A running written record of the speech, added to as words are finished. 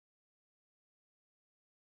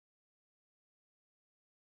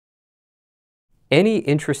Any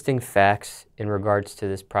interesting facts in regards to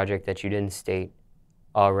this project that you didn't state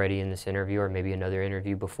already in this interview or maybe another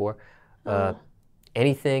interview before?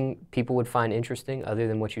 Anything people would find interesting other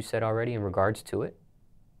than what you said already in regards to it?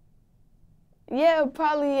 Yeah,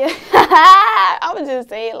 probably. I would just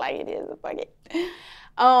say it like it is. Fuck it.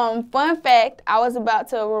 Fun fact, I was about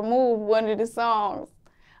to remove one of the songs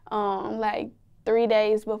like 3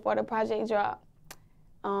 days before the project dropped.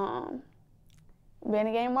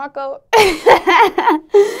 Benny Game Marco.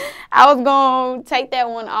 I was going to take that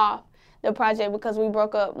one off the project because we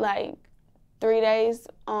broke up like 3 days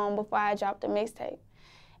before I dropped the mixtape.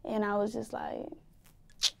 And I was just like,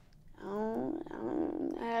 I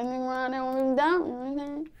haven't even around that one done, you know what I'm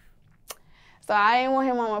saying? So I didn't want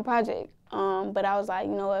him on my project. But I was like,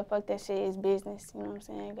 you know what, fuck that shit, it's business, you know what I'm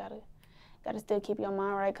saying? Gotta still keep your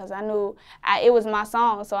mind right, because I knew it was my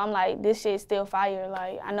song, so I'm like, this shit's still fire.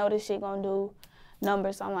 Like, I know this shit gonna do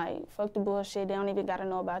numbers, so I'm like, fuck the bullshit, they don't even gotta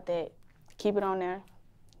know about that. Keep it on there,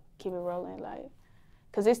 keep it rolling, like,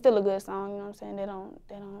 because it's still a good song, you know what I'm saying? They don't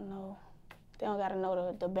know, they don't gotta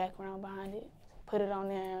know the background behind it. Put it on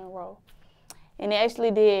there and roll. And it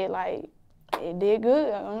actually did, like, it did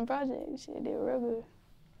good on the project. Shit did real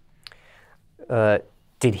good.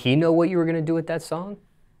 Did he know what you were gonna do with that song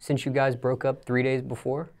since you guys broke up 3 days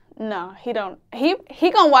before? No, he don't. He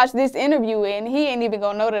gonna watch this interview and he ain't even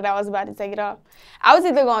gonna know that I was about to take it off. I was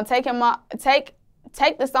either gonna take him off, take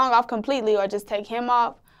the song off completely, or just take him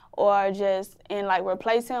off, or just like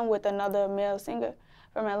replace him with another male singer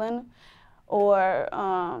from Atlanta. Or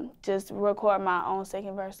just record my own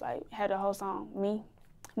second verse, like have the whole song me.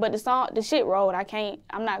 But the shit rolled.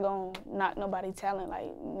 I'm not gonna knock nobody talent. Like,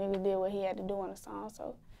 nigga did what he had to do on the song. So,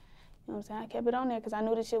 you know what I'm saying? I kept it on there because I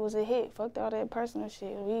knew the shit was a hit. Fucked all that personal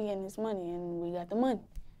shit. We getting this money and we got the money.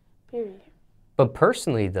 Period. But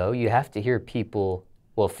personally, though, you have to hear people.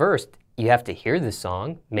 Well, first you have to hear the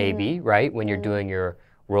song, maybe, right, when you're doing your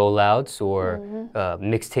rollouts or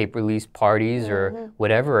mixtape release parties or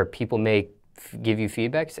whatever. Or people may give you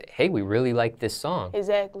feedback, say, hey, we really like this song.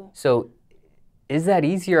 Exactly. So is that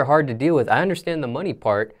easy or hard to deal with? I understand the money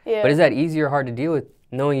part, but is that easy or hard to deal with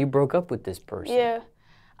knowing you broke up with this person? Yeah.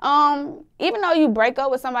 Even though you break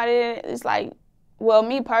up with somebody, it's like, well,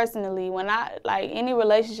 me personally, when I, like, any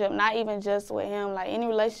relationship, not even just with him, like, any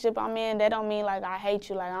relationship I'm in, that don't mean, like, I hate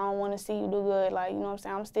you, like, I don't want to see you do good, like, you know what I'm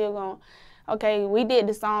saying? I'm still going, okay, we did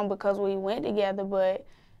the song because we went together, but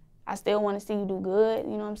I still want to see you do good,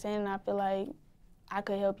 you know what I'm saying? And I feel like I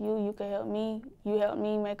could help you, you could help me. You help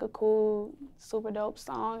me make a cool, super dope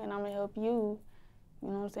song, and I'm going to help you. You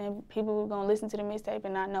know what I'm saying? People are going to listen to the mixtape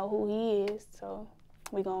and not know who he is, so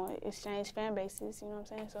we're going to exchange fan bases, you know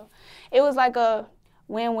what I'm saying? So it was like a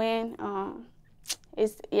win-win.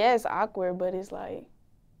 It's awkward, but it's like,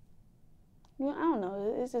 you know, I don't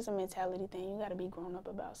know. It's just a mentality thing. You got to be grown up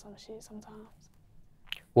about some shit sometimes.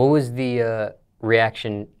 What was the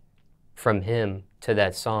reaction from him to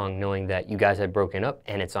that song, knowing that you guys had broken up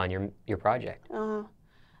and it's on your project?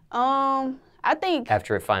 I think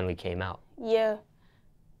after it finally came out. Yeah,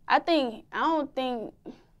 I don't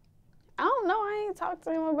know. I ain't talked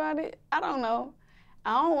to him about it. I don't know.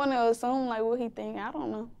 I don't want to assume like what he think. I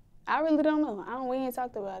don't know. I really don't know. We ain't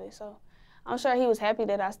talked about it, so I'm sure he was happy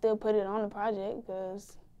that I still put it on the project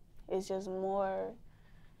because it's just more.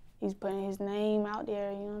 He's putting his name out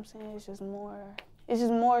there. You know what I'm saying? It's just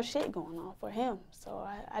more shit going on for him. So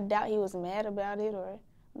I doubt he was mad about it, or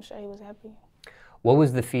I'm sure he was happy. What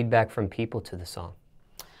was the feedback from people to the song?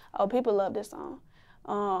 Oh, people love this song.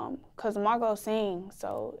 Cause Marco sings,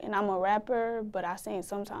 so, and I'm a rapper, but I sing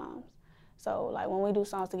sometimes. So like when we do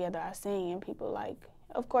songs together, I sing, and people like,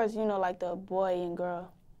 of course, you know, like the boy and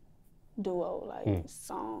girl duo, like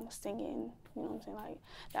singing, you know what I'm saying, like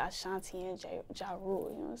the Ashanti and Ja Rule,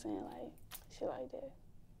 you know what I'm saying, like shit like that.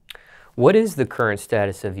 What is the current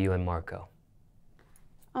status of you and Marco?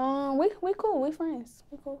 We cool, we friends,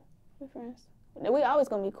 we cool, we friends. We always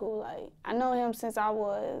gonna be cool. Like I know him since I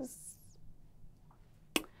was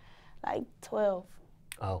like 12.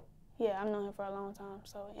 Oh. Yeah, I've known him for a long time.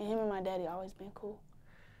 So, and him and my daddy always been cool.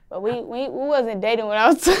 But we wasn't dating when I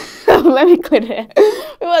was 12. Let me clear that.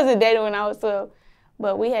 We wasn't dating when I was 12.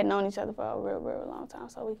 But we had known each other for a real, real long time.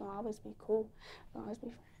 So we can always be cool. We can always be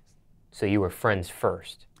friends. So you were friends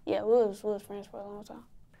first? Yeah, we was friends for a long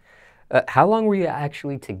time. How long were you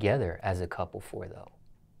actually together as a couple for, though?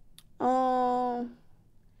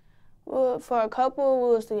 Well, for a couple,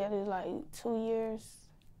 we was together like 2 years.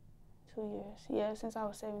 2 years. Yeah, since I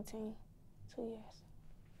was 17. 2 years.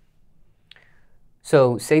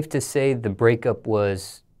 So safe to say the breakup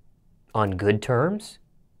was on good terms?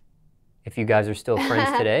 if you guys are still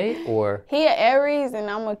friends today, or? He an Aries and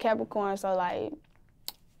I'm a Capricorn, so like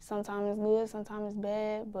sometimes it's good, sometimes it's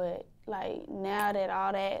bad, but like now that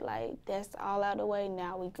all that, like that's all out of the way,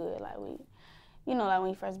 now we good. Like we, you know, like when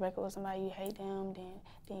you first break up with somebody, you hate them, then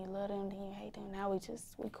you love them, then you hate them. Now we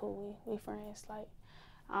cool, we friends. Like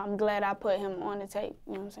I'm glad I put him on the tape,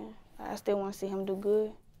 you know what I'm saying? I still want to see him do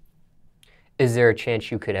good. Is there a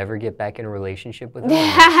chance you could ever get back in a relationship with him?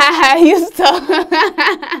 He's so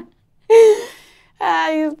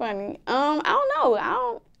he's funny. I don't know. I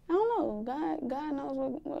don't know. God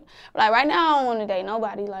knows what. Like right now, I don't want to date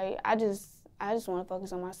nobody. Like I just want to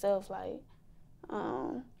focus on myself. Like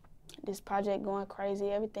this project going crazy.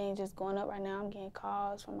 Everything just going up right now. I'm getting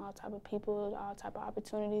calls from all type of people, all type of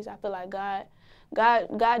opportunities. I feel like God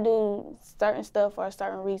do certain stuff for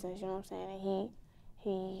certain reasons. You know what I'm saying? And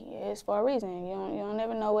He is for a reason. You don't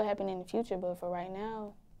never know what happened in the future. But for right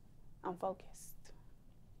now, I'm focused.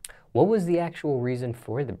 What was the actual reason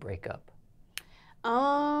for the breakup?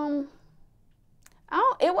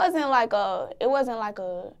 It wasn't like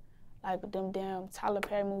them damn Tyler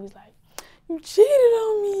Perry movies like you cheated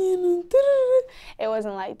on me and it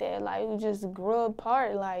wasn't like that. Like we just grew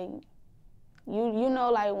apart. Like you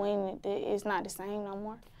know like when it's not the same no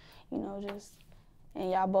more. You know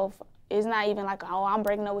and y'all both. It's not even like oh I'm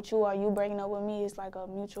breaking up with you or you breaking up with me. It's like a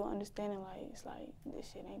mutual understanding. Like it's like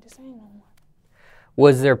this shit ain't the same no more.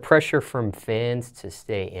 Was there pressure from fans to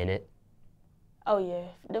stay in it? Oh yeah,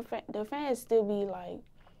 the fans still be like,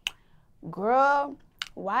 girl,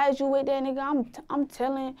 why is you with that nigga? I'm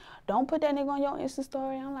telling, don't put that nigga on your Insta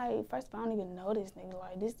story. I'm like, first of all, I don't even know this nigga.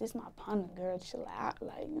 Like this my partner, girl, chill out.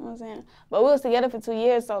 Like you know what I'm saying? But we was together for 2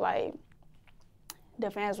 years, so like the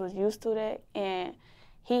fans was used to that, and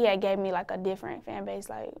he had gave me like a different fan base.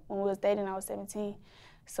 Like when we was dating, I was 17,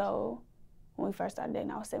 so. When we first started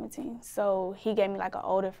dating, I was 17. So he gave me like an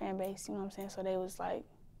older fan base, you know what I'm saying? So they was like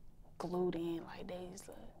glued in, like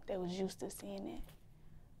they was used to seeing it.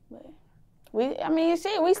 But we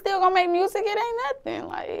still gonna make music. It ain't nothing.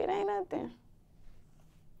 Like it ain't nothing.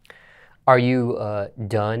 Are you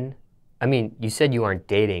done? I mean, you said you aren't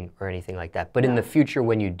dating or anything like that, but in the future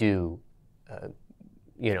when you do,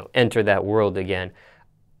 enter that world again,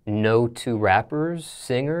 no to rappers,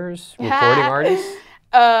 singers, recording artists?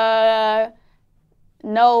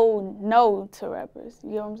 No to rappers. You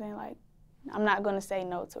know what I'm saying? Like, I'm not gonna say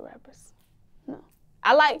no to rappers. No.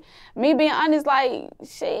 I like, me being honest, like,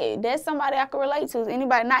 shit, that's somebody I can relate to.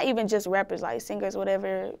 Anybody, not even just rappers, like singers,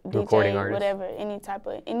 whatever, recording DJ, artists. Whatever,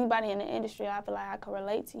 anybody in the industry, I feel like I can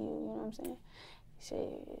relate to you, you know what I'm saying? Shit,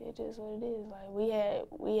 it is what it is. Like,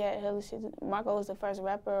 we had hella shit. Marco was the first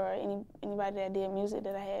rapper or anybody that did music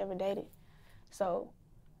that I had ever dated. So,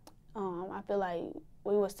 I feel like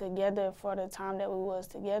we was together for the time that we was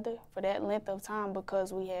together, for that length of time,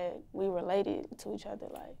 because we related to each other,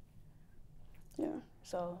 like, yeah.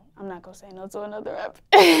 So I'm not gonna say no to another rapper.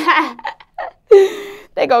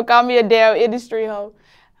 They gonna call me a damn industry hoe.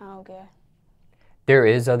 I don't care. There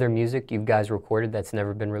is other music you guys recorded that's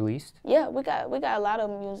never been released? Yeah, we got a lot of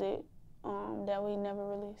music that we never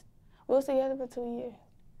released. We was together for 2 years.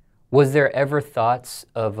 Was there ever thoughts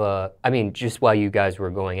of just while you guys were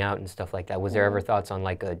going out and stuff like that, was there ever thoughts on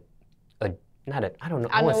like I don't know,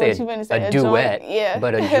 I want to say a duet, joint, yeah.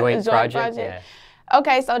 but a joint project? Yeah.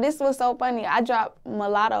 Okay, so this was so funny. I dropped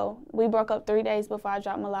Mulatto. We broke up 3 days before I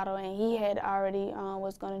dropped Mulatto, and he had already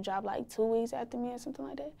was going to drop like 2 weeks after me or something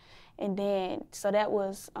like that. And then, so that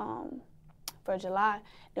was for July.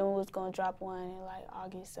 Then we was going to drop one in like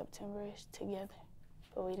August, September-ish together.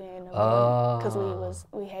 But we didn't know because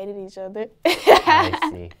we hated each other. I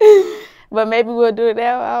see. But maybe we'll do it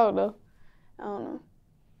now. I don't know.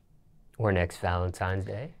 Or next Valentine's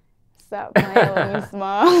Day. Stop playing with me,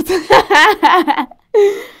 Smalls.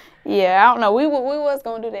 Yeah, I don't know. We was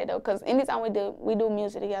gonna do that though, cause anytime we do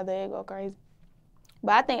music together, it go crazy.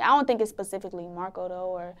 But I don't think it's specifically Marco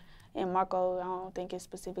though, and Marco, I don't think it's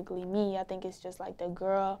specifically me. I think it's just like the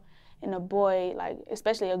girl and the boy, like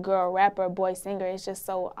especially a girl rapper, boy singer. It's just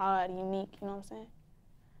so odd, unique. You know what I'm saying?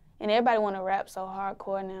 And everybody want to rap so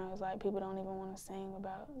hardcore now. It's like people don't even want to sing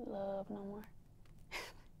about love no more.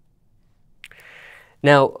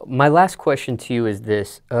 Now, my last question to you is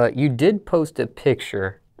this. You did post a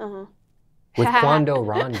picture with Quando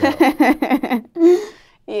Rondo.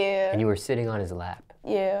 Yeah. And you were sitting on his lap.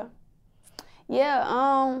 Yeah.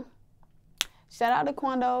 Yeah, shout out to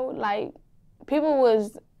Quando. Like,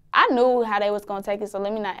 I knew how they was going to take it, so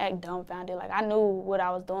let me not act dumbfounded. Like, I knew what I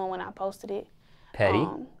was doing when I posted it. Petty?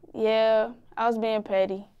 Yeah, I was being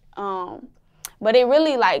petty. But it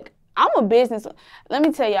really, like, I'm a business. Let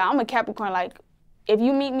me tell y'all, I'm a Capricorn. Like, if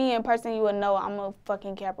you meet me in person, you would know I'm a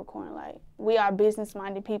fucking Capricorn. Like, we are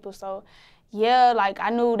business-minded people. So, yeah, like, I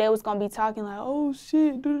knew they was going to be talking like, oh,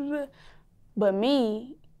 shit. Da, da, da. But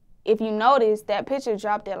me, if you notice, that picture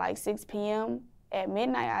dropped at like 6 p.m. At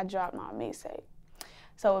midnight, I dropped my mixtape.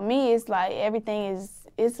 So with me, it's like everything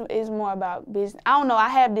is more about business. I don't know. I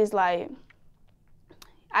have this like,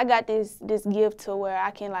 I got this gift to where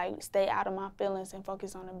I can like stay out of my feelings and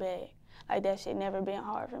focus on the bag. Like that shit never been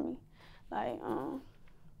hard for me. Like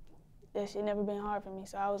that shit never been hard for me.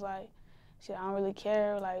 So I was like, shit, I don't really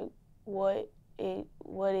care like what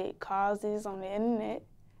it causes on the internet.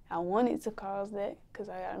 I wanted to cause that because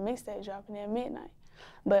I got a mixtape dropping at midnight.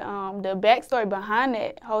 But the backstory behind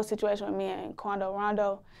that whole situation with me and Quando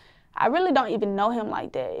Rondo, I really don't even know him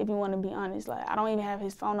like that, if you want to be honest. Like, I don't even have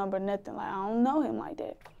his phone number, nothing. Like, I don't know him like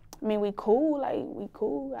that. I mean, we cool. I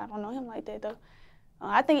don't know him like that, though.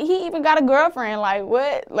 I think he even got a girlfriend. Like,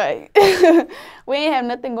 what? Like, we ain't have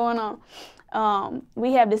nothing going on.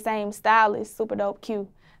 We have the same stylist, Super Dope Q.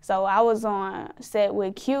 So I was on set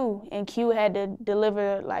with Q, and Q had to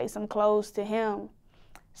deliver, like, some clothes to him.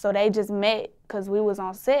 So they just met because we was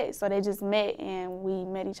on set. So they just met and we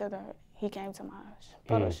met each other. He came to my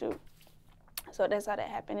photo shoot. So that's how that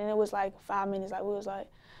happened. And it was like 5 minutes. Like we was like,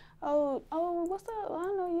 oh, what's up? I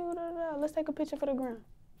know you. Da, da, da. Let's take a picture for the gram.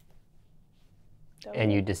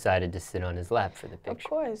 And you decided to sit on his lap for the picture. Of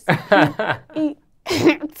course.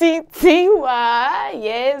 T-T-Y.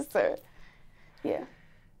 Yes, sir. Yeah.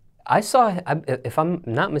 I saw, if I'm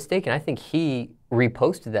not mistaken, I think he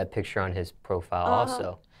reposted that picture on his profile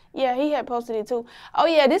also. Yeah, he had posted it too. Oh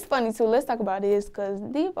yeah, this funny too. Let's talk about this because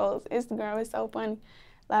Devo's Instagram is so funny.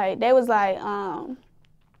 Like they was like,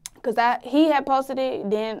 cause he had posted it.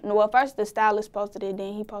 Then first the stylist posted it.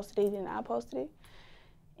 Then he posted it. Then I posted it.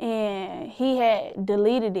 And he had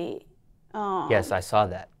deleted it. Yes, I saw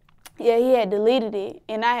that. Yeah, he had deleted it,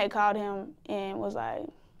 and I had called him and was like,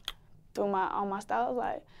 on my style, I was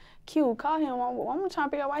like, Q, call him. I'm trying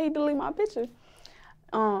to figure out why he deleted my picture.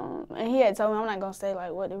 And he had told me, I'm not gonna say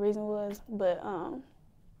like what the reason was, but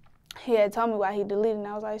he had told me why he deleted, and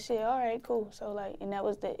I was like, shit, all right, cool. So like, and that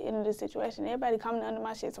was the end of the situation. Everybody coming under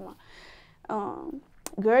my shit to my,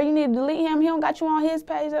 girl, you need to delete him. He don't got you on his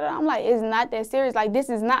page. I'm like, it's not that serious. Like, this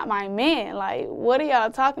is not my man. Like, what are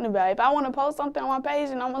y'all talking about? If I want to post something on my page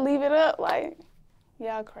and I'm gonna leave it up, like,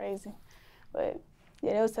 y'all crazy. But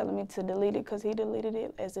yeah, they was telling me to delete it because he deleted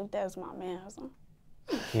it as if that was my man or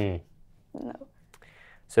something. No.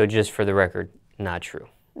 So just for the record, not true.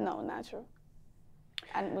 No, not true.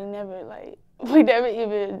 We never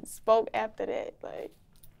even spoke after that. Like,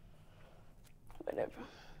 whatever.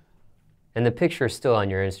 And the picture is still on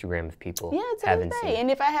your Instagram if people haven't seen it. And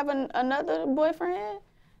if I have another boyfriend,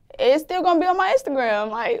 it's still gonna be on my Instagram.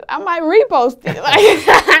 Like, I might repost it.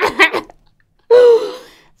 Like,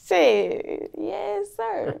 shit, yes,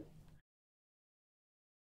 sir.